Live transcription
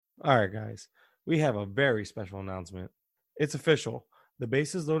All right, guys, we have a very special announcement. It's official. The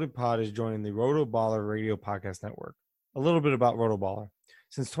Bases Loaded Pod is joining the Roto Baller Radio Podcast Network. A little bit about Roto Baller.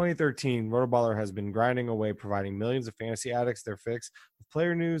 Since 2013, Roto Baller has been grinding away, providing millions of fantasy addicts their fix of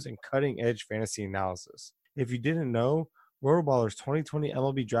player news and cutting-edge fantasy analysis. If you didn't know, Roto Baller's 2020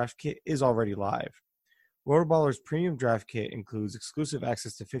 MLB Draft Kit is already live. Roto Baller's premium draft kit includes exclusive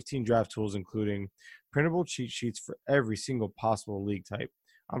access to 15 draft tools, including printable cheat sheets for every single possible league type.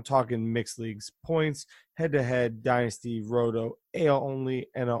 I'm talking mixed leagues, points, head-to-head, dynasty, roto, AL only,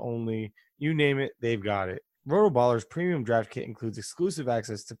 NL only, you name it, they've got it. Roto Baller's premium draft kit includes exclusive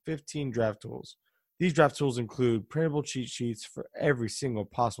access to 15 draft tools. These draft tools include printable cheat sheets for every single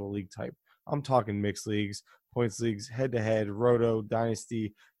possible league type. I'm talking mixed leagues, points leagues, head-to-head, roto,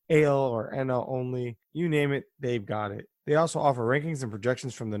 dynasty, AL or NL only, you name it, they've got it. They also offer rankings and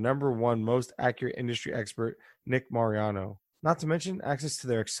projections from the number one most accurate industry expert, Nick Mariano. Not to mention access to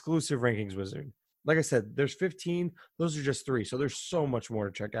their exclusive rankings wizard. Like I said, there's 15. Those are just 3, so there's so much more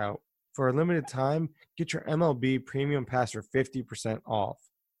to check out. For a limited time, get your MLB Premium Pass for 50% off.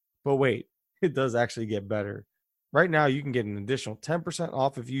 But wait, it does actually get better. Right now, you can get an additional 10%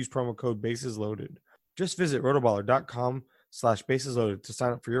 off if you use promo code BASESLOADED. Just visit rotoballer.com/basesloaded to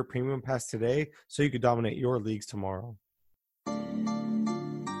sign up for your Premium Pass today so you can dominate your leagues tomorrow.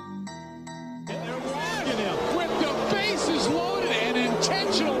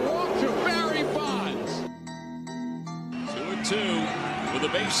 With the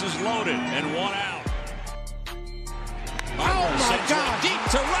bases loaded and 1 out. Oh my God! Deep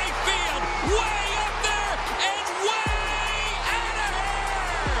to right field, way up there and way out of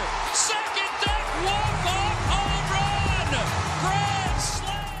here. Second deck walk-off home run, grand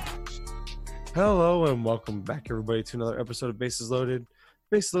slam. Hello and welcome back, everybody, to another episode of Bases Loaded.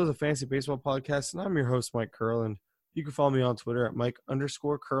 Bases Loaded is a fantasy baseball podcast, and I'm your host, Mike Curland. You can follow me on Twitter at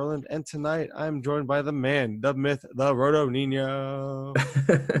Mike_Curland. And tonight I'm joined by the man, the myth, the Roto Nino.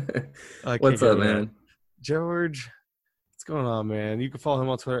 What's up, man? George, what's going on, man? You can follow him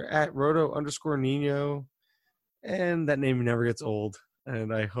on Twitter at Roto_Nino. And that name never gets old.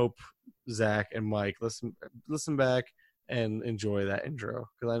 And I hope Zach and Mike listen back and enjoy that intro,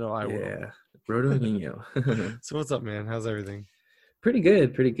 because I know I will. Yeah, Roto Nino. So what's up, man? How's everything? Pretty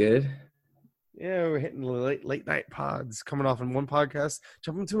good. Yeah, we're hitting the late night pods, coming off in one podcast,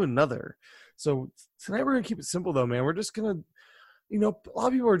 jumping to another. So tonight we're going to keep it simple, though, man. We're just going to, a lot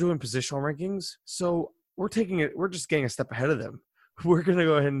of people are doing positional rankings. So we're just getting a step ahead of them. We're going to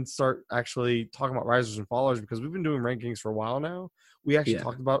go ahead and start actually talking about risers and fallers, because we've been doing rankings for a while now. We actually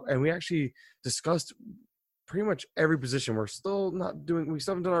talked about, and we actually discussed pretty much every position. We still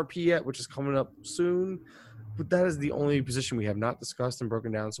haven't done our P yet, which is coming up soon. But that is the only position we have not discussed and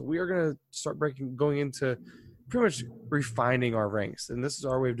broken down. So we are going to start going into pretty much refining our ranks. And this is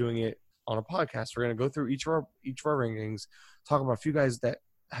our way of doing it on a podcast. We're going to go through each of our rankings, talk about a few guys that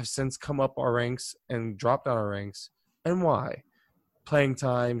have since come up our ranks and dropped down our ranks, and why. Playing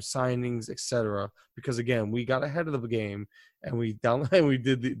time, signings, etc. Because, again, we got ahead of the game, and we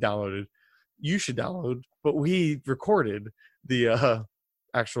downloaded. You should download, but we recorded the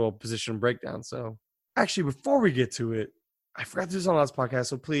actual position breakdown. So actually, before we get to it, I forgot to do this on the last podcast,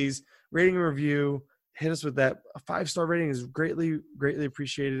 so please, rating and review, hit us with that. A 5-star rating is greatly, greatly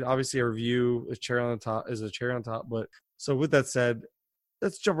appreciated. Obviously, a review is a cherry on top. But so with that said,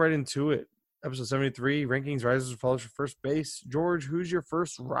 let's jump right into it. Episode 73, rankings, risers, and fallers for first base. George, who's your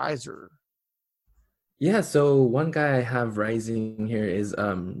first riser? Yeah, so one guy I have rising here is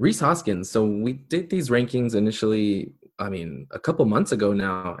Rhys Hoskins. So we did these rankings initially, a couple months ago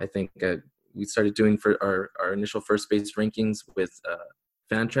now, I think. We started doing for our initial first base rankings with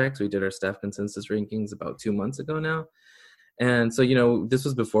Fantrax. We did our staff consensus rankings about 2 months ago now. And so, this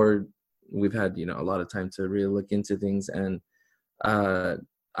was before we've had, a lot of time to really look into things. And I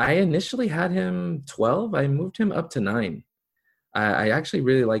initially had him 12. I moved him up to 9. I actually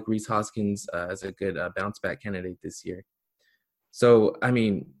really like Rhys Hoskins as a good bounce back candidate this year. So,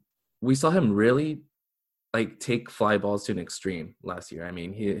 we saw him really take fly balls to an extreme last year.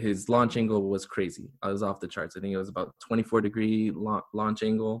 His launch angle was crazy. I was off the charts. I think it was about 24-degree launch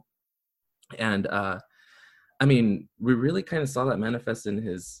angle. And, we really kind of saw that manifest in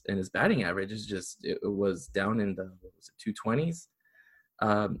his batting average. It was down in the 220s.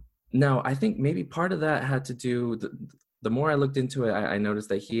 Now, I think maybe part of that had to do, the more I looked into it, I noticed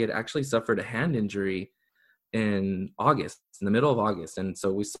that he had actually suffered a hand injury in the middle of August. And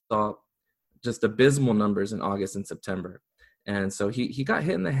so we saw just abysmal numbers in August and September. And so he got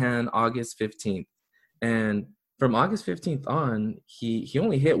hit in the hand August 15th. And from August 15th on, he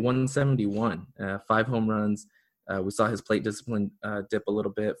only hit 171, 5 home runs, We saw his plate discipline dip a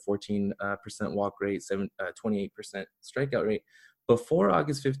little bit, 14% walk rate, 28% strikeout rate. Before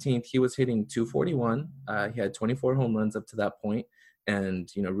August 15th, he was hitting 241. He had 24 home runs up to that point, and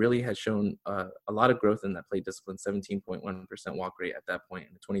really has shown a lot of growth in that plate discipline, 17.1% walk rate at that point,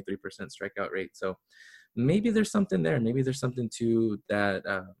 and a 23% strikeout rate. So maybe there's something there. Maybe there's something to that.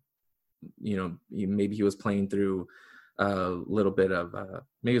 Maybe he was playing through a little bit of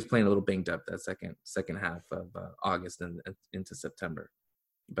maybe he was playing a little banged up that second half of August and into September.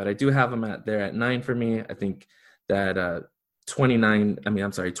 But I do have him there at 9 for me. I think that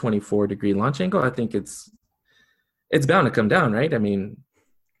 24-degree launch angle, I think it's bound to come down, right? I mean,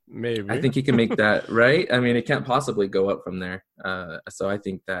 maybe. I think he can make that, right? I mean, it can't possibly go up from there. So I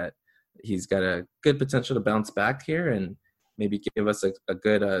think that he's got a good potential to bounce back here and maybe give us a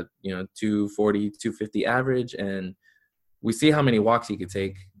good 240, 250 average, and we see how many walks he could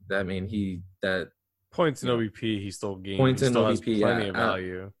take. I mean, points in OBP, he still gains. Points in OBP, plenty of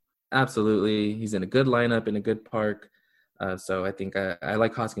value. Absolutely. He's in a good lineup, in a good park. So I think I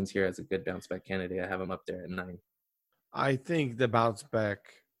like Hoskins here as a good bounce back candidate. I have him up there at 9. I think the bounce back,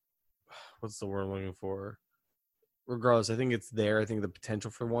 what's the word I'm looking for? Regardless, I think it's there. I think the potential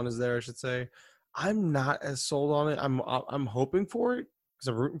for one is there, I should say. I'm not as sold on it. I'm hoping for it because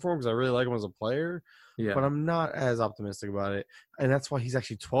I'm rooting for him because I really like him as a player. Yeah. But I'm not as optimistic about it. And that's why he's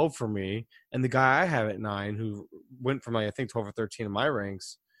actually 12 for me. And the guy I have at 9, who went from I think 12 or 13 in my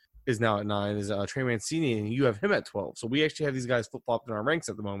ranks, is now at 9, is Trey Mancini, and you have him at 12. So we actually have these guys flip-flopped in our ranks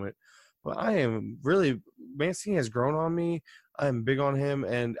at the moment. But I am really – Mancini has grown on me. I'm big on him.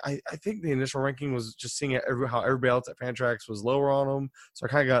 And I think the initial ranking was just seeing how everybody else at Fantrax was lower on him. So I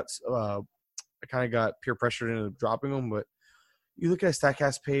kind of got peer pressured into dropping him. But you look at a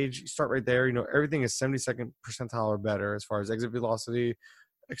StatCast page, you start right there. Everything is 72nd percentile or better as far as exit velocity,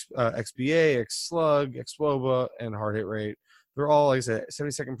 XBA, xSlug, xWOBA, and hard hit rate. They're all, like I said,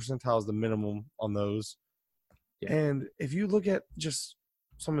 72nd percentile is the minimum on those. Yeah. And if you look at just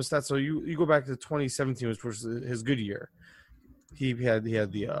some of the stats, so you go back to 2017, which was his good year. He had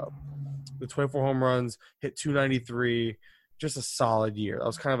the 24 home runs, hit 293, just a solid year. That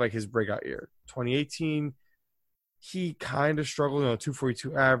was kind of like his breakout year. 2018, he kind of struggled,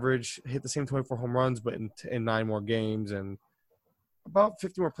 242 average, hit the same 24 home runs, but in 9 more games and about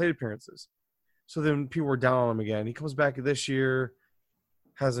 50 more plate appearances. So then people were down on him again. He comes back this year,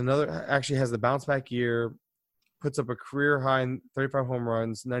 has the bounce back year, puts up a career high in 35 home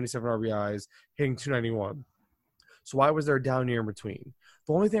runs, 97 RBIs, hitting 291. So why was there a down year in between?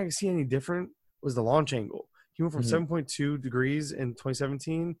 The only thing I could see any different was the launch angle. He went from 7.2 degrees in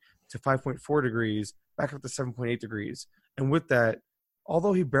 2017 to 5.4 degrees, back up to 7.8 degrees. And with that,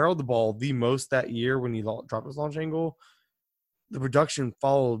 although he barreled the ball the most that year when he dropped his launch angle, the production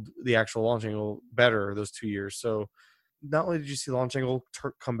followed the actual launch angle better those 2 years. So not only did you see launch angle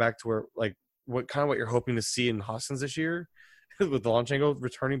come back to where, like, what you're hoping to see in Hoskins this year with the launch angle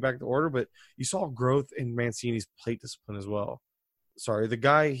returning back to order, but you saw growth in Mancini's plate discipline as well. Sorry, the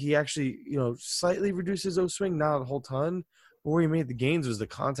guy, he actually, slightly reduced his O-swing, not a whole ton, but where he made the gains was the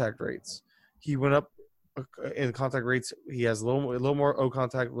contact rates. He went up in the contact rates. He has a little more O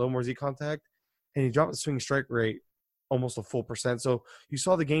contact, a little more Z contact, and he dropped the swing strike rate almost a full percent. So you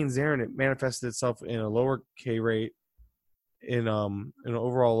saw the gains there, and it manifested itself in a lower K rate, in an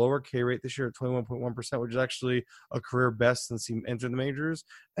overall lower K rate this year at 21.1%, which is actually a career best since he entered the majors,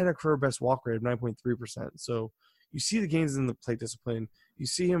 and a career best walk rate of 9.3%. So you see the gains in the plate discipline. You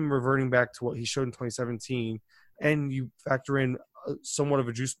see him reverting back to what he showed in 2017, and you factor in somewhat of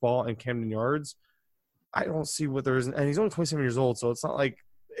a juice ball and Camden Yards. I don't see what there is, and he's only 27 years old, so it's not like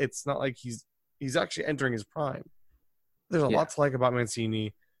he's actually entering his prime. There's a lot to like about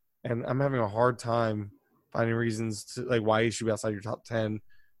Mancini, and I'm having a hard time finding reasons to like why he should be outside your top 10,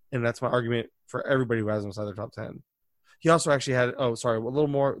 and that's my argument for everybody who has him outside their top 10. He also actually had a little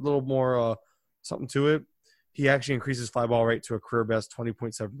more something to it. He actually increased his fly ball rate to a career best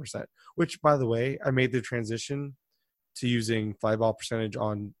 20.7%, which, by the way, I made the transition to using fly ball percentage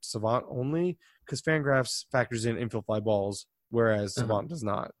on Savant only because Fangraphs factors in infield fly balls, whereas Savant does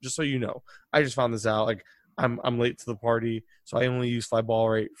not. Just so you know, I just found this out. Like I'm late to the party, so I only use fly ball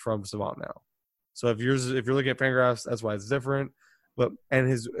rate from Savant now. So if you're looking at Fangraphs, that's why it's different. But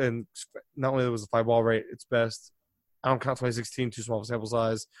and not only was the fly ball rate its best, I don't count 2016 too small of a sample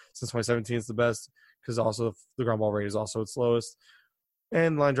size. Since 2017 is the best because also the ground ball rate is also its lowest,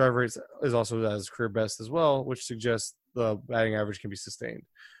 and line drive rate is also at its career best as well, which suggests the batting average can be sustained.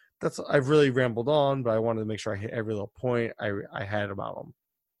 I've really rambled on, but I wanted to make sure I hit every little point I had about them.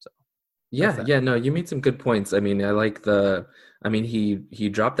 So That's Yeah, that. yeah, no, you made some good points. I mean, he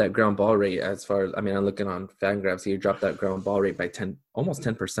dropped that ground ball rate as far as, I mean, I'm looking on Fangraphs, he dropped that ground ball rate by 10, almost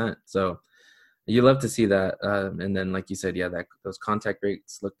 10%. So you love to see that. And then, like you said, yeah, that those contact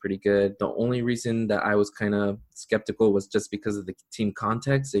rates look pretty good. The only reason that I was kind of skeptical was just because of the team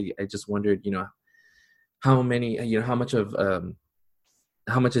context. I just wondered, how many, how much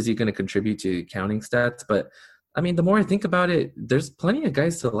is he going to contribute to counting stats? But I mean, the more I think about it, there's plenty of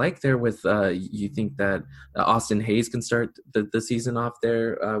guys to like there. With you think that Austin Hayes can start the season off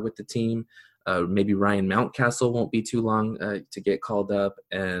there with the team. Maybe Ryan Mountcastle won't be too long to get called up,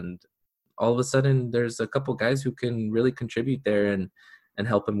 and all of a sudden there's a couple guys who can really contribute there and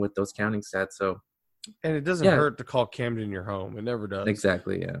help him with those counting stats. So And it doesn't yeah, hurt to call Camden your home. It never does.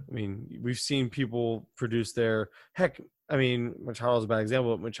 exactly. Yeah. I mean, we've seen people produce there. Heck, I mean, Machado's a bad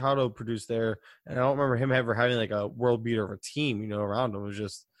example, but Machado produced there, and I don't remember him ever having like a world beater of a team, around him. It was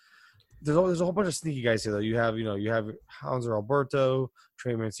just there's a whole bunch of sneaky guys here. Though you have Hanser Alberto,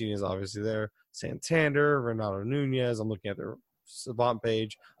 Trey Mancini is obviously there, Santander, Renato Nunez. I'm looking at their Savant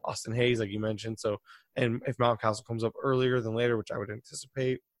page, Austin Hayes, like you mentioned. So, and if Mountcastle comes up earlier than later, which I would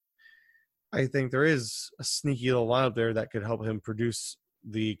anticipate, I think there is a sneaky little lineup there that could help him produce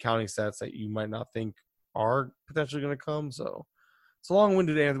the counting stats that you might not think are potentially going to come. So it's a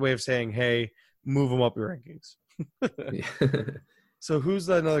long-winded way of saying, hey, move him up your rankings. So who's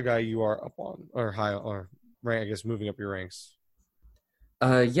another guy you are up on or high or rank? I guess moving up your ranks.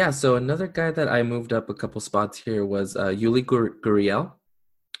 Yeah, so another guy that I moved up a couple spots here was Yuli Gurriel.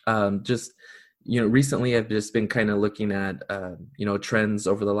 Just recently I've just been kind of looking at trends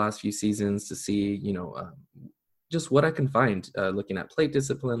over the last few seasons to see just what I can find. Looking at plate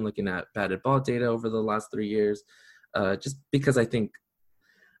discipline, looking at batted ball data over the last 3 years. Just because I think,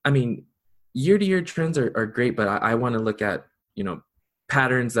 I mean, year-to-year trends are great, but I want to look at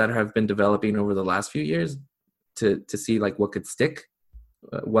patterns that have been developing over the last few years to see like what could stick,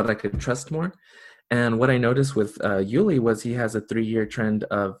 what I could trust more. And what I noticed with Yuli was he has a 3-year trend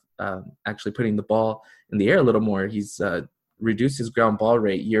of actually putting the ball in the air a little more. He's reduced his ground ball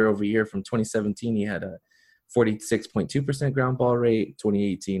rate year over year. From 2017, he had a 46.2% ground ball rate.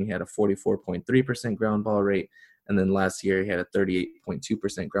 2018, he had a 44.3% ground ball rate. And then last year, he had a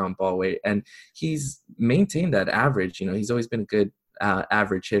 38.2% ground ball rate. And he's maintained that average. He's always been a good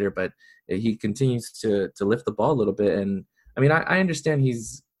average hitter, but he continues to lift the ball a little bit. And I mean, I understand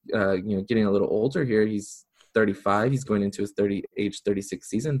he's getting a little older here. He's 35. He's going into his age 36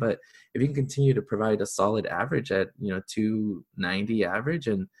 season. But if he can continue to provide a solid average at 290 average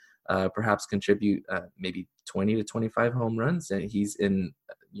and perhaps contribute maybe 20 to 25 home runs, and he's in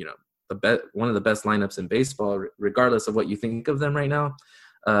one of the best lineups in baseball, regardless of what you think of them right now.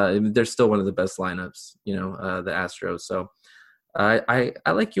 They're still one of the best lineups. The Astros. So. I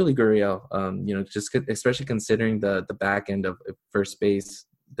like Yuli Gurriel, just especially considering the back end of first base.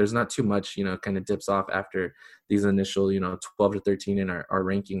 There's not too much, kind of dips off after these initial, 12 to 13 in our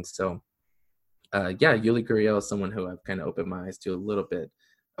rankings. So, Yuli Gurriel is someone who I've kind of opened my eyes to a little bit.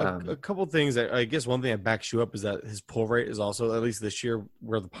 A couple things. I guess one thing that backs you up is that his pull rate is also, at least this year,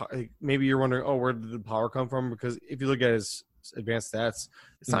 where maybe you're wondering, oh, where did the power come from? Because if you look at his advanced stats,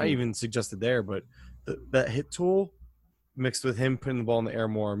 it's not even suggested there, but that hit tool mixed with him putting the ball in the air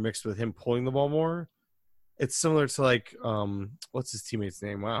more, mixed with him pulling the ball more, it's similar to like what's his teammate's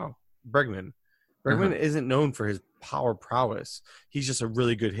name? Wow, Bregman. Bregman isn't known for his power prowess. He's just a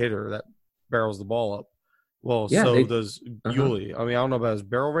really good hitter that barrels the ball up. Well, yeah, does Yuli. I mean, I don't know about his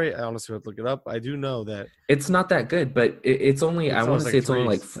barrel rate. I honestly have to look it up. I do know that it's not that good, but it's only, I want to say it's only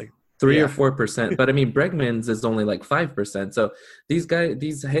like 3 or 4%. But I mean, Bregman's is only like 5%. So these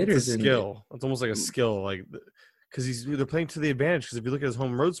hitters, it's a skill. It's almost like a skill, like. Because they're playing to the advantage. Because if you look at his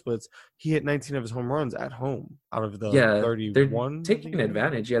home road splits, he hit 19 of his home runs at home out of the 31. They're taking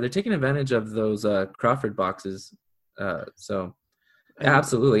advantage. Yeah, they're taking advantage of those Crawford boxes.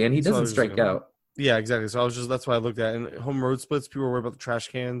 Absolutely, and he doesn't strike out. Yeah, exactly. So that's why I looked at it. And home road splits. People are worried about the trash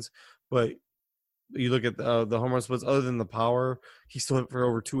cans, but you look at the home run splits. Other than the power, he still hit for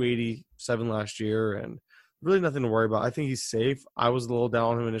over 287 last year, and really nothing to worry about. I think he's safe. I was a little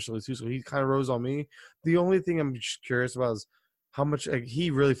down on him initially too, so he kind of rose on me. The only thing I'm just curious about is how much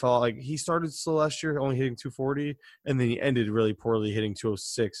he really felt like he started slow last year, only hitting 240, and then he ended really poorly, hitting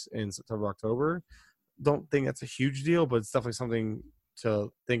 206 in September, October. Don't think that's a huge deal, but it's definitely something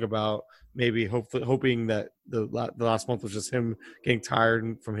to think about. Maybe hoping that the last month was just him getting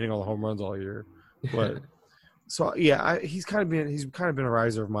tired from hitting all the home runs all year. But so yeah, he's kind of been a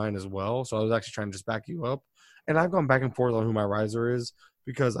riser of mine as well. So I was actually trying to just back you up. And I've gone back and forth on who my riser is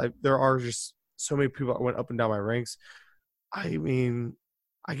because there are just so many people that went up and down my ranks. I mean,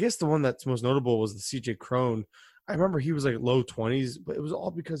 I guess the one that's most notable was the CJ Crone. I remember he was like low 20s, but it was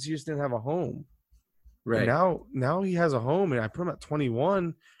all because he just didn't have a home. Right. And now he has a home, and I put him at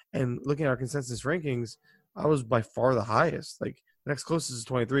 21. And looking at our consensus rankings, I was by far the highest. Like the next closest is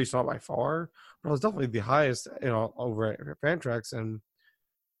 23, so not by far, but I was definitely the highest, over at Fantrax. And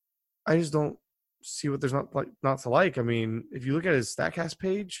I just don't see what there's not to like. I mean, if you look at his Statcast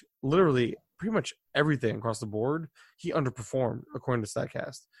page, literally pretty much everything across the board, he underperformed according to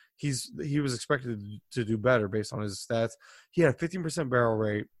Statcast. He was expected to do better based on his stats. He had a 15% barrel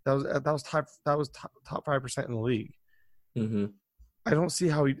rate. That was top 5% in the league. Mm-hmm. I don't see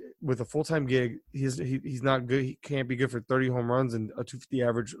how with a full-time gig, he's not good. He can't be good for 30 home runs and a 250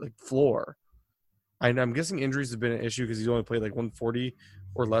 average like floor. I'm guessing injuries have been an issue because he's only played like 140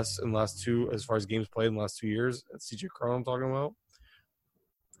 or less in the last two, as far as games played in the last 2 years. That's CJ Cron I'm talking about.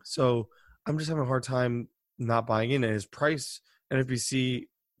 So I'm just having a hard time not buying in. And his price, NFBC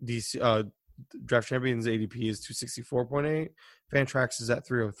DC Draft Champions ADP is 264.8. Fantrax is at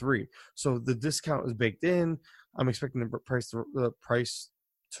 303. So the discount is baked in. I'm expecting the price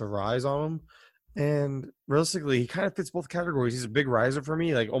to rise on him. And realistically, he kind of fits both categories. He's a big riser for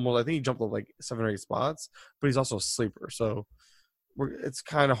me. Like almost, I think he jumped up like 7 or 8 spots, but he's also a sleeper. So it's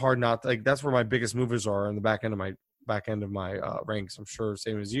kind of hard not to, like, that's where my biggest movers are in the back end of my ranks. I'm sure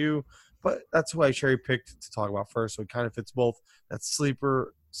same as you, but that's who I cherry picked to talk about first. So it kind of fits both that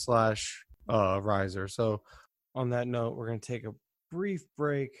sleeper / riser. So on that note, we're going to take a brief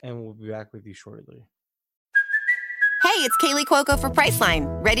break and we'll be back with you shortly. Hey, it's Kaylee Cuoco for Priceline.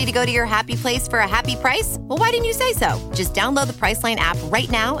 Ready to go to your happy place for a happy price? Well, why didn't you say so? Just download the Priceline app right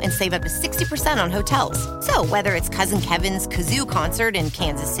now and save up to 60% on hotels. So whether it's Cousin Kevin's Kazoo Concert in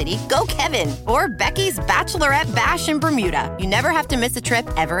Kansas City, go Kevin, or Becky's Bachelorette Bash in Bermuda, you never have to miss a trip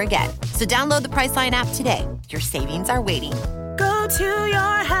ever again. So download the Priceline app today. Your savings are waiting. Go to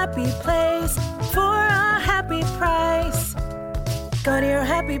your happy place for a happy price. Go to your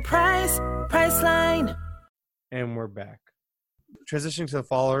happy price, Priceline. And we're back. Transitioning to the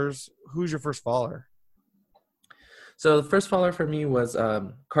followers, who's your first follower? So the first follower for me was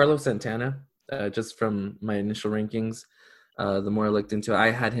Carlos Santana, just from my initial rankings. The more I looked into it,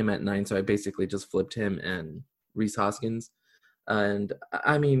 I had him at 9, so I basically just flipped him and Rhys Hoskins. And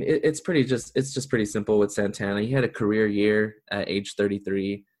I mean, it's just pretty simple with Santana. He had a career year at age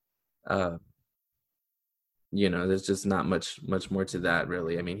 33. There's just not much more to that,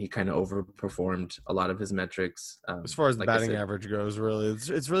 really. I mean, he kind of overperformed a lot of his metrics. As far as the batting average goes, really,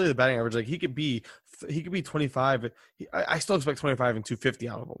 it's really the batting average. Like he could be 25. I still expect 25 and 250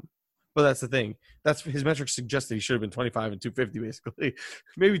 out of him. But that's the thing. That's his metrics suggested he should have been 25 and 250, basically,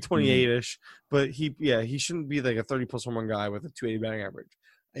 maybe 28-ish. But he shouldn't be like a 30+ home run guy with a 280 batting average.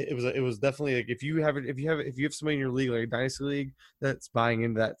 It was definitely like if you have somebody in your league, like a dynasty league, that's buying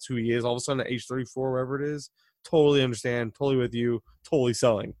into that 2 years, all of a sudden at age 34, wherever it is, totally understand, totally with you, totally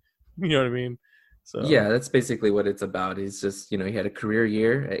selling. You know what I mean? So yeah, that's basically what it's about. He's just, he had a career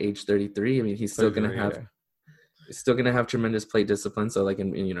year at age 33. I mean, he's still gonna have tremendous plate discipline. So like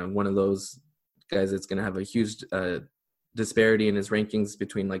in one of those guys that's gonna have a huge disparity in his rankings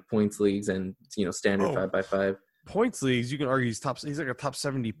between like points leagues and standard 5x5. Points leagues, you can argue he's like a top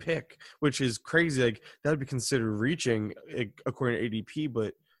 70 pick, which is crazy. Like that would be considered reaching according to ADP,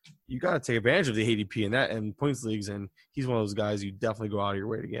 but you got to take advantage of the ADP in that and points leagues, and he's one of those guys you definitely go out of your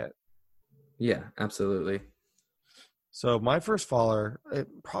way to get. Yeah, absolutely. So my first follower,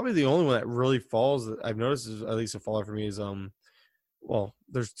 probably the only one that really falls that I've noticed is at least a follower for me is well,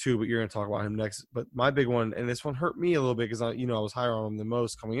 there's two, but you're going to talk about him next. But my big one, and this one hurt me a little bit because I was higher on him than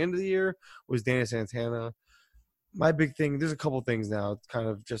most coming into the year, was Danny Santana. My big thing, there's a couple things now. It's kind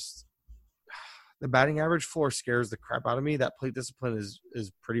of just the batting average floor scares the crap out of me. That plate discipline is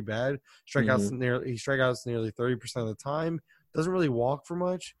pretty bad. He strikeouts nearly 30% of the time. Doesn't really walk for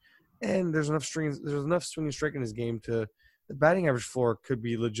much, and there's enough swing and strike in his game to the batting average floor could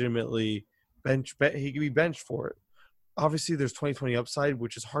be legitimately he could be benched for it. Obviously, there's 20/20 upside,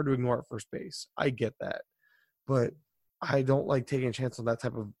 which is hard to ignore at first base. I get that, but I don't like taking a chance on that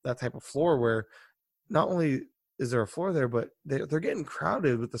type of floor where not only is there a floor there, but they're getting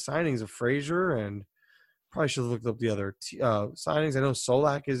crowded with the signings of Frazier, and probably should have looked up the other signings. I know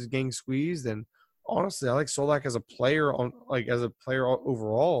Solak is getting squeezed, and honestly, I like Solak as a player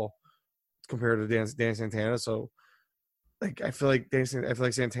overall compared to Dan Santana. So, like, I feel like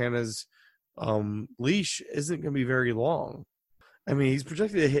Santana's leash isn't going to be very long. I mean, he's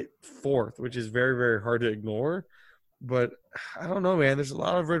projected to hit 4th, which is very, very hard to ignore. But I don't know, man. There's a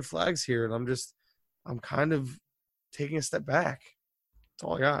lot of red flags here, and I'm kind of taking a step back. That's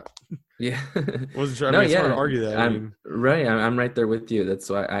all I got. Yeah. Wasn't sure. I No, mean, it's hard yeah. to argue that. I mean, I'm right there with you. That's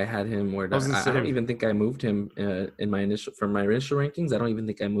why I had him where I was gonna I don't say, even think I moved him in my initial rankings. I don't even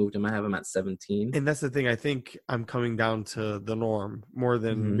think I moved him. I have him at 17. and that's the thing. I think I'm coming down to the norm more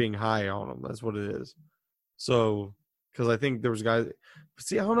than Mhm. being high on him. That's what it is. So, because I think there was guys.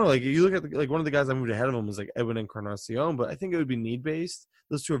 See, I don't know. Like you look at like one of the guys I moved ahead of him was like Edwin Encarnacion, but I think it would be need based.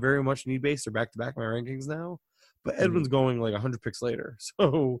 Those two are very much need based. They're back to back my rankings now. But Edwin's going like 100 picks later,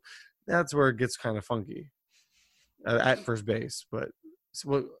 so that's where it gets kind of funky at first base. But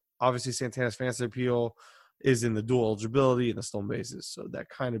obviously Santana's fantasy appeal is in the dual eligibility and the stolen bases, so that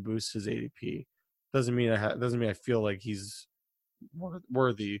kind of boosts his ADP. Doesn't mean I feel like he's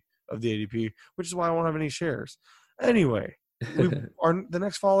worthy of the ADP, which is why I won't have any shares. Anyway, the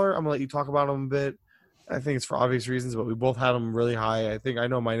next follower, I'm gonna let you talk about him a bit. I think it's for obvious reasons, but we both had him really high. I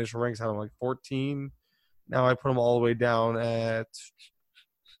know my initial ranks had him like 14. Now I put him all the way down at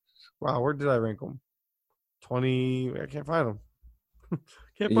where did I rank him? 20. I can't find him.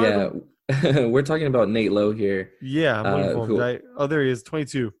 Can't find him. We're talking about Nate Lowe here. Yeah, I'm looking for him. There he is,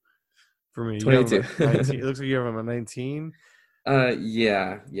 22 for me. 22. 19. It looks like you have him at 19.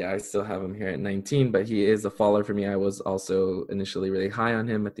 Yeah, I still have him here at 19, but he is a faller for me. I was also initially really high on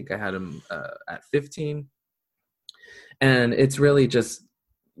him. I think I had him at 15. And it's really just,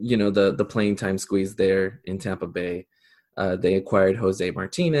 the playing time squeeze there in Tampa Bay. They acquired Jose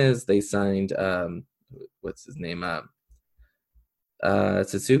Martinez. They signed, what's his name?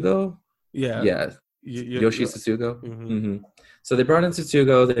 Tsutsugo? Yeah. Yoshi Tsutsugo. Mm-hmm. Mm-hmm. So they brought in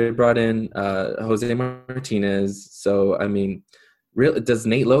Tsutsugo. They brought in Jose Martinez. So, I mean, does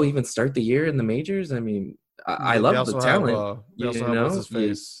Nate Lowe even start the year in the majors? I mean, I love the talent. They also have what's his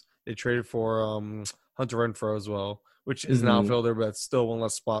face. They traded for Hunter Renfroe as well, which is an outfielder, but it's still one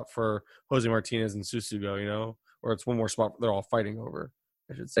less spot for Jose Martinez and Tsutsugo, or it's one more spot they're all fighting over,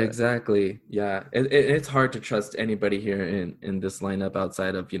 I should say. Exactly. Yeah. It's hard to trust anybody here in this lineup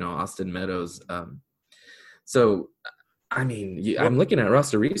outside of, Austin Meadows. So, I mean, I'm looking at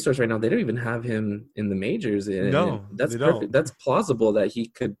roster resource right now. They don't even have him in the majors. No, that's perfect. That's plausible that he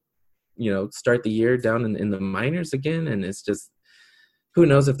could, start the year down in the minors again. And it's just, who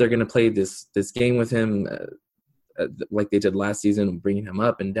knows if they're going to play this game with him like they did last season, bringing him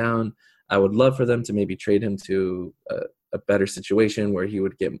up and down. I would love for them to maybe trade him to a better situation where he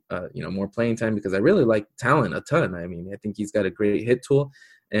would get, more playing time, because I really like talent a ton. I mean, I think he's got a great hit tool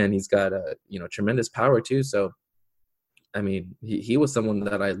and he's got tremendous power too. So, I mean, he was someone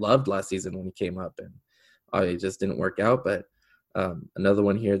that I loved last season when he came up, and it just didn't work out. But another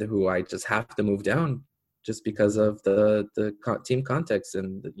one here who I just have to move down just because of the team context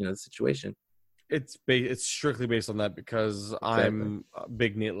and the situation. It's strictly based on that, because exactly. I'm a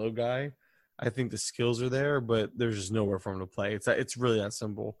big Nate Lowe guy. I think the skills are there, but there's just nowhere for him to play. It's really that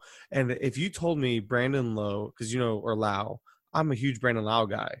simple. And if you told me Brandon Lowe, because or Lau, I'm a huge Brandon Lau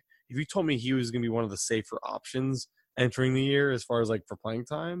guy. If you told me he was going to be one of the safer options entering the year as far as like for playing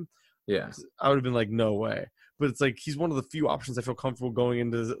time, yeah, I would have been like, no way. But it's like he's one of the few options I feel comfortable going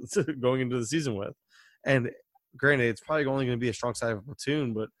into the season with. And granted, it's probably only going to be a strong side of a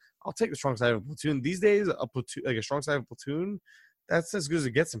platoon, but I'll take the strong side of a platoon. These days, a platoon, like a strong side of a platoon, that's as good as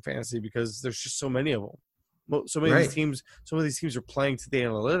it gets in fantasy, because there's just so many of them. So many of these teams are playing to the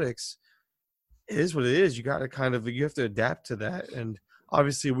analytics. It is what it is. You got to you have to adapt to that. And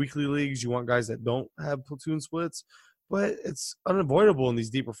obviously, weekly leagues, you want guys that don't have platoon splits, but it's unavoidable in these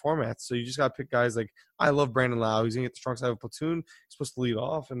deeper formats. So you just got to pick guys like, I love Brandon Lau. He's going to get the strong side of a platoon. He's supposed to lead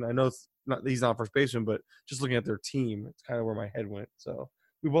off. And I know he's not first baseman, but just looking at their team, it's kind of where my head went. So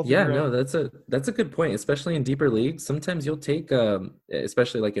we both that's a good point, especially in deeper leagues. Sometimes you'll take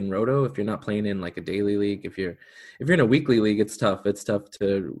especially like in Roto, if you're not playing in like a daily league, if you're in a weekly league, it's tough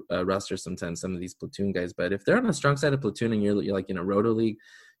to roster sometimes some of these platoon guys. But if they're on a strong side of platoon and you're like in a Roto league,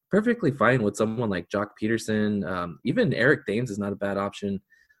 perfectly fine with someone like Jock Peterson. Even Eric Thames is not a bad option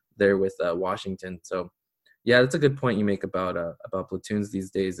there with Washington. So yeah, that's a good point you make about platoons these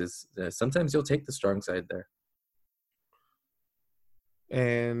days, is sometimes you'll take the strong side there.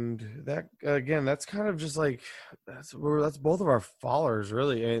 And that, again, that's kind of just like that's both of our followers,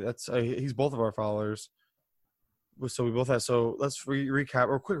 really. He's both of our followers. So we both have. So let's recap,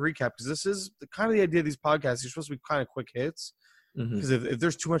 or quick recap, because this is kind of the idea of these podcasts. You're supposed to be kind of quick hits, because if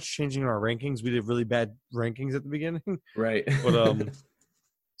there's too much changing in our rankings, we did really bad rankings at the beginning, right? But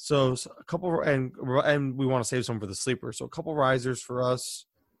so a couple, and we want to save some for the sleeper. So a couple risers for us.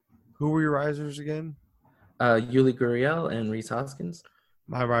 Who were your risers again? Yuli Gurriel and Rhys Hoskins.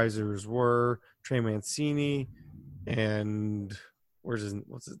 My risers were Trey Mancini and what's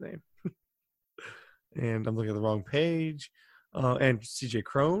his name? And I'm looking at the wrong page. and CJ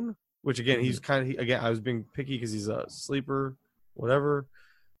Crone, which again, he's kind of, again, I was being picky because he's a sleeper, whatever.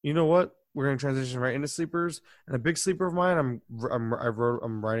 You know what? We're going to transition right into sleepers. And a big sleeper of mine,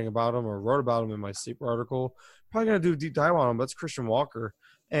 I'm writing about him or wrote about him in my sleeper article. Probably going to do a deep dive on him. That's Christian Walker.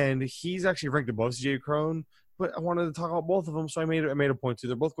 And he's actually ranked above CJ Crone, but I wanted to talk about both of them, so I made a point to.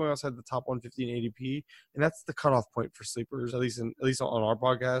 They're both going outside the top 150 in ADP, and that's the cutoff point for sleepers, at least on our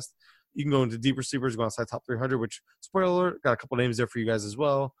podcast. You can go into deeper sleepers, go outside top 300, which, spoiler alert, got a couple names there for you guys as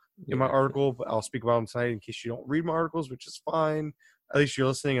well in my article, but I'll speak about them tonight in case you don't read my articles, which is fine. At least you're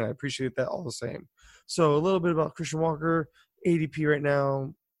listening, and I appreciate that all the same. So a little bit about Christian Walker, ADP right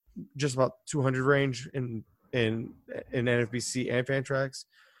now, just about 200 range in NFBC and Fantrax.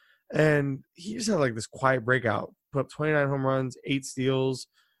 And he just had like this quiet breakout, put up 29 home runs, 8 steals,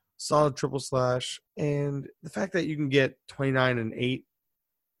 solid triple slash. And the fact that you can get 29 and 8,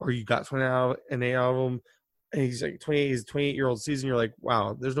 or you got 29 and 8 out of him, and he's like 28, he's a 28-year-old season, you're like,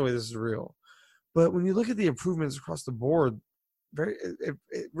 wow, there's no way this is real. But when you look at the improvements across the board, it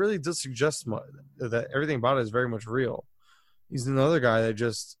really does suggest that everything about it is very much real. He's another guy that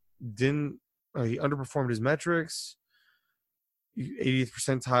just didn't he underperformed his metrics, 80th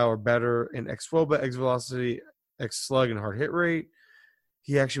percentile or better in xFOBA, x velocity, x slug, and hard hit rate.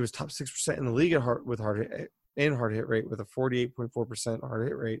 He actually was top 6% in the league at hard hit rate with a 48.4% hard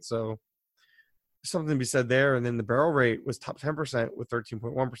hit rate. So something to be said there. And then the barrel rate was top 10% with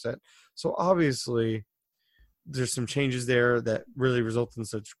 13.1%. So obviously there's some changes there that really resulted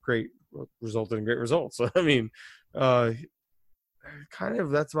in great results. So I mean, kind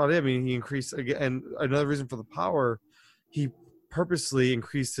of that's about it. I mean, he increased again, and another reason for the power, he purposely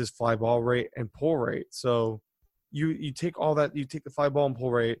increased his fly ball rate and pull rate. So you take all that, you take the fly ball and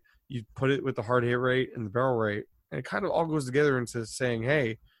pull rate, you put it with the hard hit rate and the barrel rate, and it kind of all goes together into saying,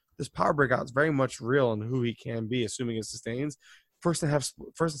 hey, this power breakout is very much real and who he can be, assuming it sustains. First and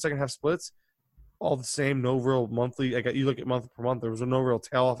second half splits, all the same, no real monthly. Like you look at month per month, there was no real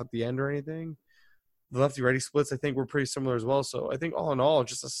tail off at the end or anything. The lefty-righty splits, I think, were pretty similar as well. So I think all in all,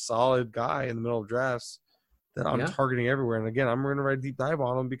 just a solid guy in the middle of drafts that I'm targeting everywhere. And again, I'm going to write a deep dive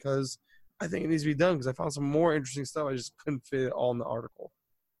on him because I think it needs to be done because I found some more interesting stuff. I just couldn't fit it all in the article.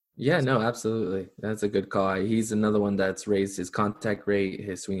 Yeah, no, absolutely. That's a good call. He's another one that's raised his contact rate,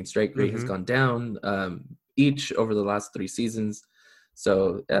 his swinging strike rate has gone down each over the last 3 seasons.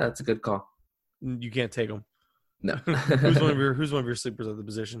 So yeah, that's a good call. You can't take him. No. Who's one of your sleepers at the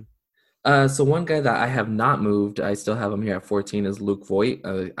position? So one guy that I have not moved, I still have him here at 14, is Luke Voit.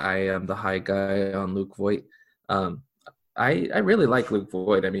 I am the high guy on Luke Voit. I really like Luke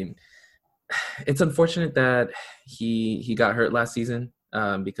Voit. I mean, it's unfortunate that he got hurt last season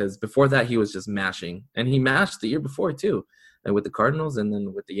because before that he was just mashing, and he mashed the year before too, and with the Cardinals and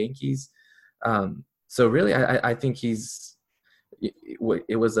then with the Yankees. So really, I think it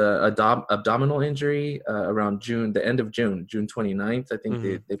was a abdominal injury around the end of June 29th. I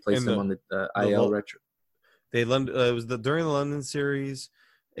think they placed him on the IL retro. It was during the London series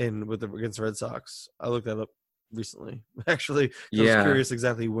and against the Red Sox. I looked that up recently, actually. I was curious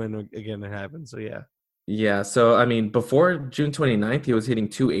exactly when again it happened. So yeah. Yeah. So I mean, before June 29th, he was hitting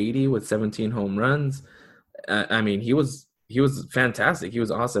 280 with 17 home runs. I mean, he was fantastic. He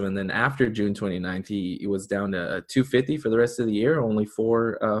was awesome. And then after June 29th, he was down to 250 for the rest of the year, only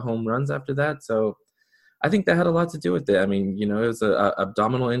 4 home runs after that. So I think that had a lot to do with it. I mean, it was a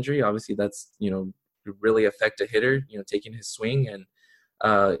abdominal injury. Obviously, that's, really affect a hitter, taking his swing. And,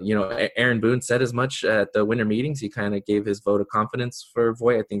 Aaron Boone said as much at the winter meetings. He kind of gave his vote of confidence for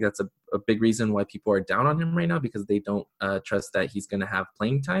Voit. I think that's a big reason why people are down on him right now, because they don't trust that he's going to have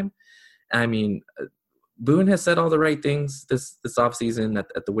playing time. I mean, Boone has said all the right things this offseason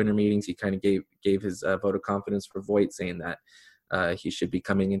at the winter meetings. He kind of gave his vote of confidence for Voit, saying that he should be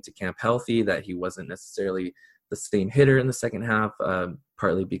coming into camp healthy, that he wasn't necessarily the same hitter in the second half,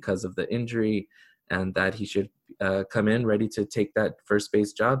 partly because of the injury, and that he should come in ready to take that first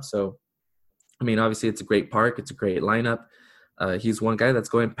base job. So, I mean, obviously it's a great park. It's a great lineup. He's one guy that's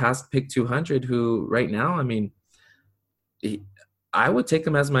going past pick 200 who right now, I mean, I would take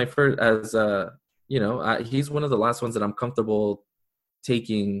him as my first, he's one of the last ones that I'm comfortable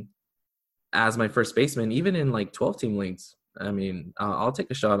taking as my first baseman, even in like 12-team leagues. I mean, I'll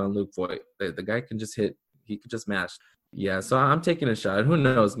take a shot on Luke Voit. The guy can just hit. He could just mash. Yeah, so I'm taking a shot. Who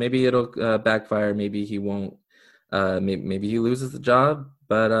knows? Maybe it'll backfire. Maybe he won't. Maybe he loses the job.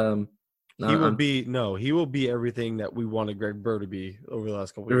 But he will be everything that we wanted Greg Bird to be over the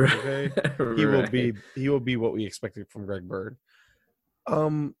last couple of years. Okay, he will be what we expected from Greg Bird.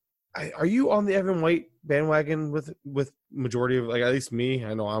 Are you on the Evan White bandwagon with majority of, like, at least me?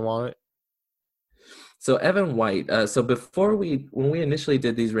 I know I'm on it. So Evan White. So when we initially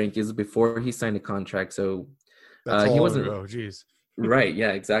did these rankings, before he signed a contract, so That's he all wasn't Jeez. right.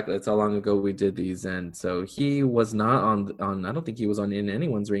 Yeah, exactly. That's how long ago we did these, and so he was not on. I don't think he was on in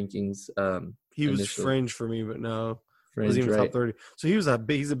anyone's rankings. He was Initially. fringe for me, but no. Fringe, Wasn't even right? top 30. So he's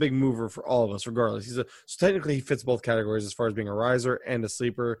a big mover for all of us, regardless. So technically he fits both categories as far as being a riser and a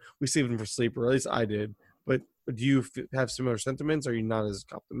sleeper. We saved him for sleeper, or at least I did. But do you have similar sentiments? Are you not as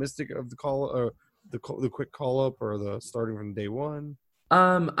optimistic of the call or the quick call up or the starting from day one?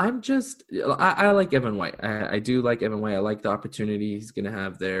 I like Evan White. I do like Evan White. I like the opportunity he's going to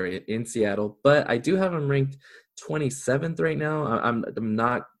have there in Seattle, but I do have him ranked 27th right now. I'm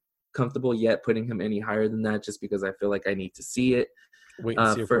not comfortable yet putting him any higher than that, just because I feel like I need to see it. Wait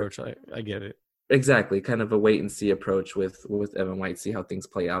and see approach. I get it. Exactly, kind of a wait and see approach with Evan White. See how things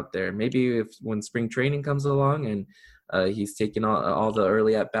play out there. Maybe when spring training comes along and he's taking all the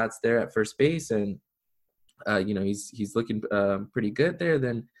early at bats there at first base, and he's looking pretty good there,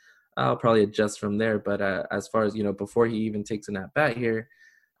 then I'll probably adjust from there. But as far as before he even takes an at bat here,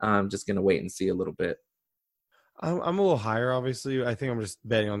 I'm just gonna wait and see a little bit. I'm a little higher, obviously. I think I'm just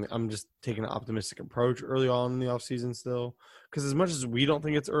betting I'm just taking an optimistic approach early on in the offseason still. Because as much as we don't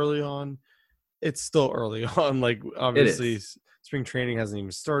think it's early on, it's still early on. Like, obviously, spring training hasn't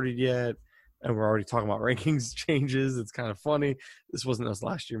even started yet, and we're already talking about rankings changes. It's kind of funny. This wasn't us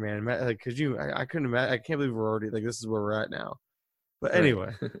last year, man. Like, I couldn't imagine. I can't believe we're already, like, this is where we're at now. But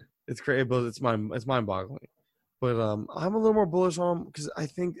anyway, it's crazy, but it's mind-boggling. But I'm a little more bullish on him because I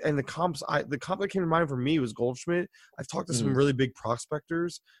think, and the comp that came to mind for me was Goldschmidt. I've talked to some really big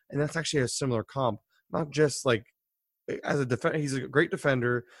prospectors, and that's actually a similar comp. Not just like as a defender, he's a great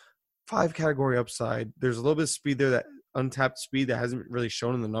defender, 5 category upside. There's a little bit of speed there, that untapped speed that hasn't really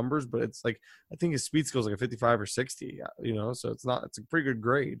shown in the numbers, but it's like I think his speed skill is like a 55 or 60. So it's a pretty good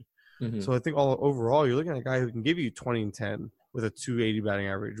grade. Mm-hmm. So I think overall, you're looking at a guy who can give you 20 and 10 with a 280 batting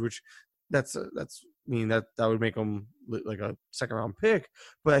average, which that would make him like a second round pick,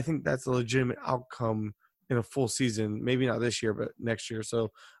 but I think that's a legitimate outcome in a full season. Maybe not this year, but next year.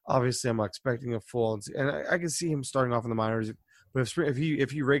 So obviously, I'm expecting a full, and I can see him starting off in the minors. But if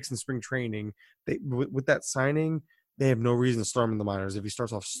he rakes in spring training, with that signing, they have no reason to start him in the minors. If he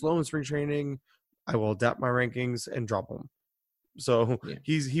starts off slow in spring training, I will adapt my rankings and drop him. So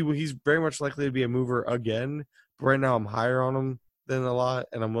he's very much likely to be a mover again. But right now, I'm higher on him than a lot,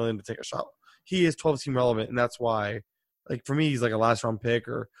 and I'm willing to take a shot. He is 12-team relevant, and that's why, like, for me, he's like a last-round pick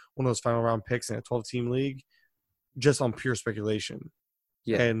or one of those final-round picks in a 12-team league, just on pure speculation.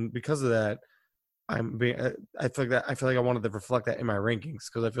 Yeah. And because of that, I feel like I wanted to reflect that in my rankings,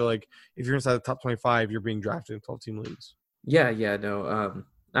 because I feel like if you're inside the top 25, you're being drafted in 12-team leagues. No.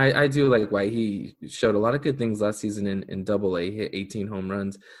 I do like White. He showed a lot of good things last season in Double-A. He hit 18 home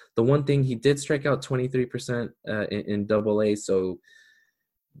runs. The one thing, he did strike out 23% in Double-A, so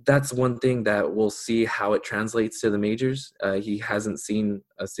that's one thing that we'll see how it translates to the majors. He hasn't seen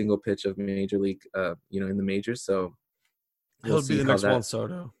a single pitch of major league, in the majors. So he'll be the next Juan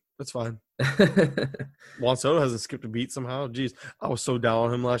Soto. That's fine. Juan Soto hasn't skipped a beat somehow. Jeez, I was so down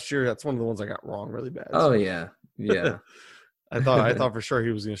on him last year. That's one of the ones I got wrong really bad. Oh yeah. I thought for sure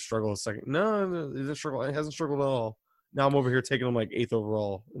he was going to struggle a second. No, he didn't struggle. He hasn't struggled at all. Now I'm over here taking him like 8th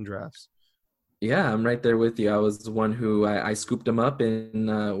overall in drafts. Yeah, I'm right there with you. I was the one who I scooped him up in,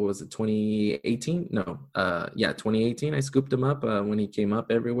 what was it, 2018? No, 2018. I scooped him up when he came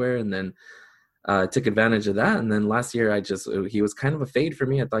up everywhere, and then took advantage of that. And then last year, he was kind of a fade for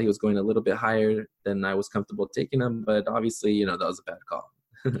me. I thought he was going a little bit higher than I was comfortable taking him, but obviously, that was a bad call.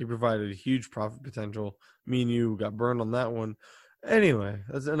 He provided a huge profit potential. Me and you got burned on that one. Anyway,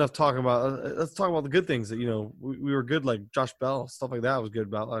 that's enough talking about. Let's talk about the good things that we were good, like Josh Bell, stuff like that was good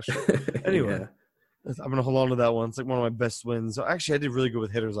about last year. Anyway, I'm gonna hold on to that one. It's like one of my best wins. So actually, I did really good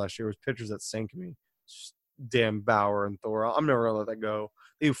with hitters last year. It was pitchers that sank me. Just damn Bauer and Thor. I'm never gonna let that go.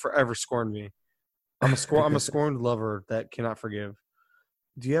 They forever scorned me. I'm a scorned lover that cannot forgive.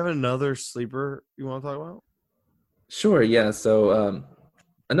 Do you have another sleeper you want to talk about? Sure. Yeah. So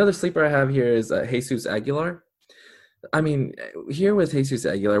another sleeper I have here is Jesus Aguilar. I mean, here with Jesus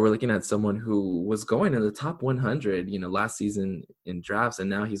Aguilar, we're looking at someone who was going in the top 100, last season in drafts, and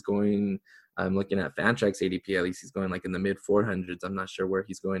now he's going. I'm looking at Fantrax ADP. At least he's going like in the mid 400s. I'm not sure where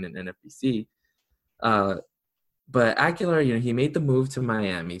he's going in NFBC. But Aguilar, he made the move to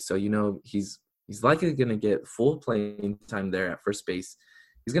Miami, so he's likely going to get full playing time there at first base.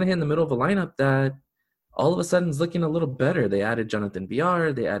 He's going to hit in the middle of a lineup that all of a sudden is looking a little better. They added Jonathan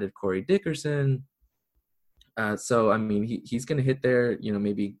Villar. They added Corey Dickerson. So, I mean, he's going to hit there,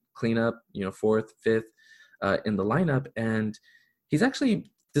 maybe clean up, 4th, 5th in the lineup. And he's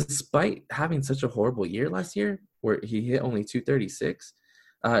actually despite having such a horrible year last year, where he hit only 236,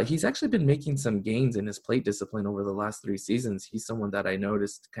 he's actually been making some gains in his plate discipline over the last 3 seasons. He's someone that I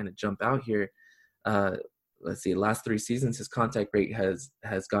noticed kind of jump out here. Let's see, last 3 seasons, his contact rate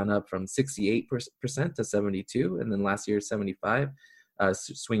has gone up from 68% to 72, and then last year 75.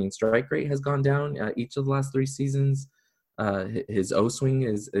 Swinging strike rate has gone down each of the last 3 seasons. His O swing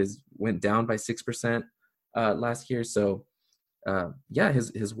is went down by 6% last year. So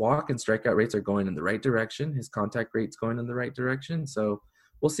his walk and strikeout rates are going in the right direction. His contact rate's going in the right direction. So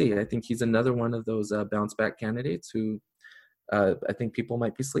we'll see. I think he's another one of those bounce back candidates who I think people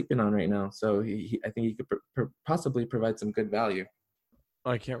might be sleeping on right now. So I think he could possibly provide some good value.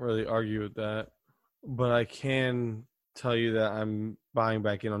 I can't really argue with that, but I can tell you that I'm buying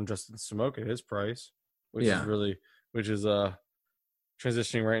back in on Justin Smoke at his price, which is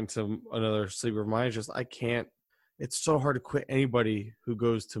transitioning right into another sleeper of mine. It's just it's so hard to quit anybody who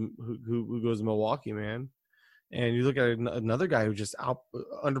goes to Milwaukee, man. And you look at another guy who just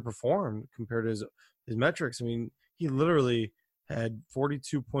underperformed compared to his metrics. I mean, he literally had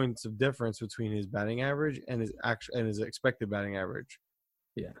 42 points of difference between his batting average and his expected batting average.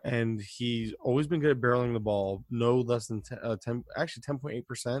 Yeah. And he's always been good at barreling the ball. No less than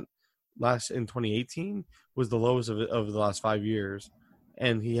 10.8% in 2018 was the lowest of the last 5 years.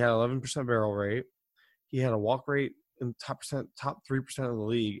 And he had 11% barrel rate. He had a walk rate in top 3% of the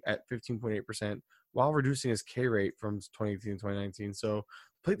league at 15.8%, while reducing his K rate from 2018 to 2019. So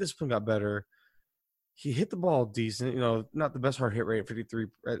plate discipline got better. He hit the ball decent, not the best hard hit rate, 53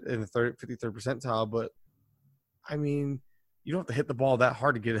 in the 53rd percentile, but I mean, you don't have to hit the ball that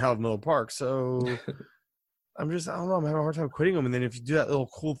hard to get it out of Miller Park. So I don't know. I'm having a hard time quitting him. And then if you do that little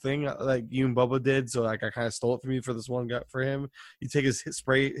cool thing like you and Bubba did, so like I kind of stole it from you for this one guy for him. You take his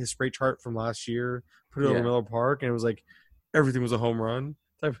spray chart from last year, put it over Miller Park, and it was like everything was a home run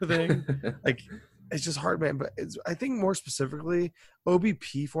type of thing. Like it's just hard, man. But I think more specifically,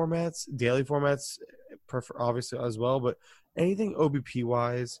 OBP formats, daily formats, prefer obviously as well. But anything OBP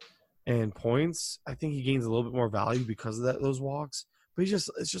wise and points, I think he gains a little bit more value because of those walks. But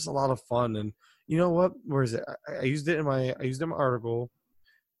it's just a lot of fun. And you know what? Where is it? I used it in my article.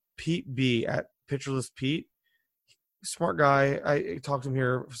 Pete B at Pitcherless Pete, smart guy. I talked to him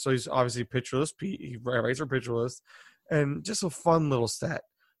here, so he's obviously Pitcherless Pete. He writes for Pitcherless, and just a fun little stat.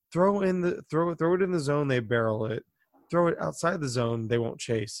 Throw it in the zone, they barrel it. Throw it outside the zone, they won't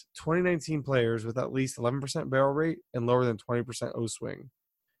chase. 2019 players with at least 11% barrel rate and lower than 20% O swing.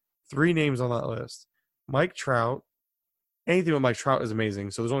 3 names on that list: Mike Trout. Anything with Mike Trout is amazing.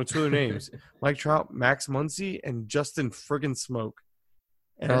 So there's only 2 other names: Mike Trout, Max Muncy, and Justin friggin' Smoke.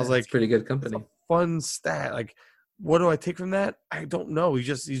 And I was like, pretty good company. That's a fun stat. Like, what do I take from that? I don't know.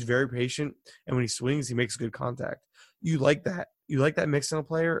 He's very patient, and when he swings, he makes good contact. You like that. You like that mix in a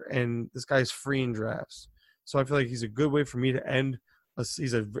player, and this guy's free in drafts. So I feel like he's a good way for me to end.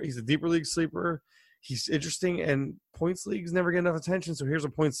 He's a deeper league sleeper. He's interesting, and points leagues never get enough attention. So here's a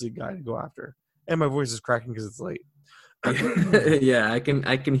points league guy to go after. And my voice is cracking because it's late. Yeah, I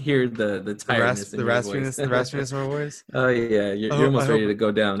can hear the tiredness, the raspiness in my voice. Oh yeah, you're almost ready to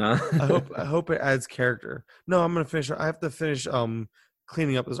go down, huh? I hope it adds character. No, I'm gonna finish. I have to finish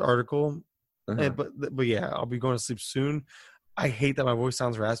cleaning up this article, but yeah, I'll be going to sleep soon. I hate that my voice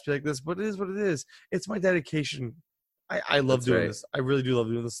sounds raspy like this, but it is what it is. It's my dedication. I love doing this. I really do love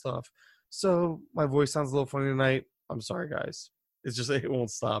doing this stuff. So my voice sounds a little funny tonight. I'm sorry, guys. It's just it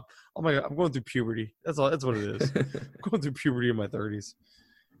won't stop. Oh my God, I'm going through puberty. That's all. That's what it is. I'm going through puberty in my 30s.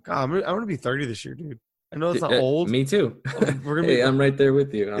 God, I'm gonna be 30 this year, dude. I know it's not old. Me too. I'm right there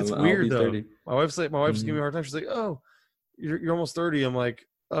with you. It's weird though. 30. My wife's giving me a hard time. She's like, "Oh, you're almost 30." I'm like,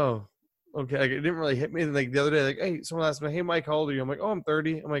 "Oh, okay." Like, it didn't really hit me. And like the other day, like, hey, someone asked me, "Hey, Mike, how old are you?" I'm like, "Oh, I'm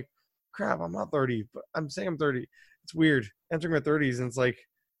 30." I'm like, "Crap, I'm not 30, but I'm saying I'm 30." It's weird entering my 30s, and it's like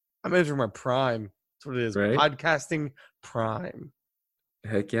I'm entering my prime. That's what it is. Right? Podcasting prime.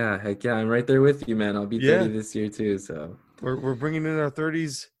 Heck yeah. I'm right there with you, man. I'll be 30 this year too. So we're bringing in our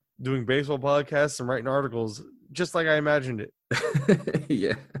 30s, doing baseball podcasts and writing articles, just like I imagined it.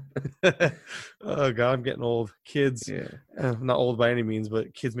 Yeah. Oh God, I'm getting old. Kids, not old by any means,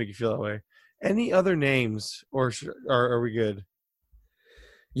 but kids make you feel that way. Any other names, or are we good?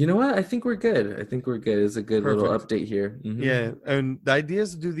 You know what? I think we're good. It's a good little update here. Mm-hmm. Yeah, and the idea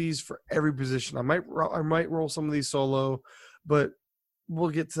is to do these for every position. I might roll some of these solo, but we'll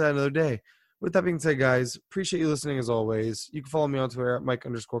get to that another day. With that being said, guys, appreciate you listening as always. You can follow me on Twitter at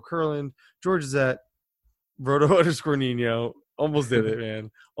Mike_Curland. George is at Roto_Nino. Almost did it,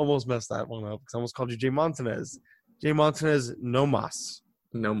 man. Almost messed that one up because I almost called you Jay Montanez. Jay Montanez, no mas.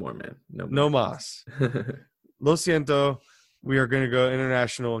 No more, man. No mas. Lo siento. We are going to go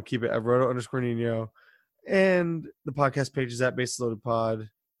international and keep it at Roto_Nino. And the podcast page is at Bases Loaded Pod.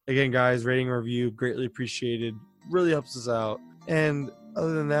 Again, guys, rating and review, greatly appreciated. Really helps us out. And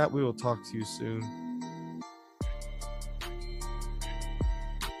other than that, we will talk to you soon.